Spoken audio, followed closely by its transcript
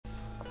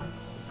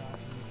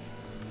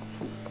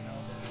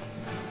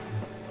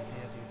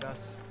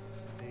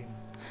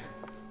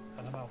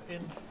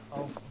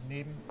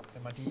neben,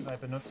 wenn man die drei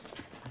benutzt,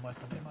 dann weiß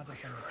man immer, dass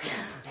man mit durch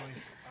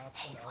Ab-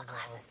 und Auge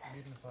auf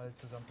jeden Fall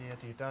zusammen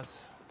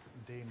das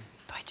und den.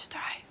 Deutsch 3.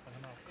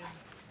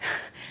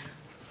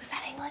 Was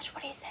that English?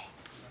 What do you say?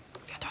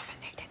 Wir dürfen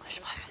nicht Englisch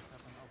sprechen.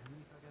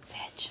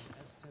 Bitch.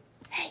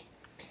 Hey,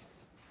 psst.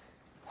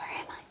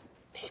 Where am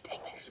I? Nicht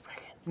Englisch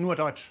sprechen. Nur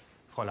Deutsch,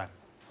 Fräulein.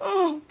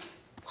 Oh,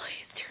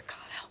 please, dear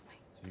God, help me.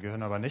 Sie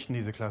gehören aber nicht in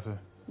diese Klasse.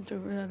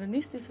 Du willst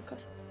nicht diese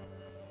Klasse.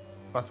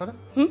 Was war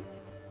das?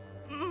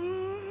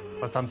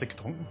 Was haben Sie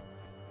getrunken?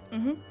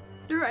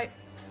 You're right.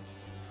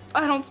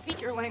 I don't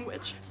speak your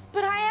language.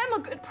 But I am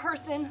a good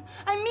person.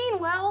 I mean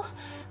well.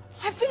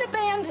 I've been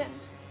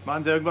abandoned.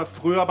 Waren Sie irgendwas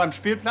früher beim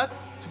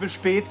Spielplatz? Zu viel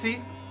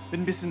Spezi? Mit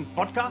ein bisschen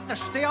Wodka? Na,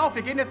 steh auf,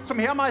 wir gehen jetzt zum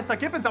Heermeister.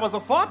 Gib uns aber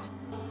sofort.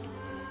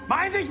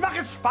 Meinen Sie, ich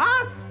mache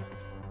Spaß?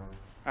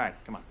 All right,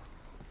 come on.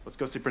 Let's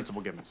go see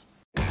Principal Gibbons.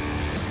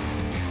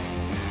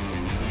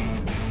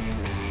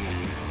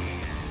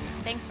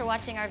 Thanks for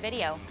watching our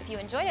video. If you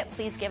enjoyed it,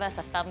 please give us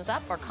a thumbs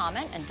up or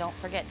comment, and don't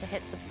forget to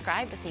hit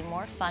subscribe to see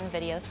more fun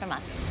videos from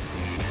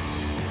us.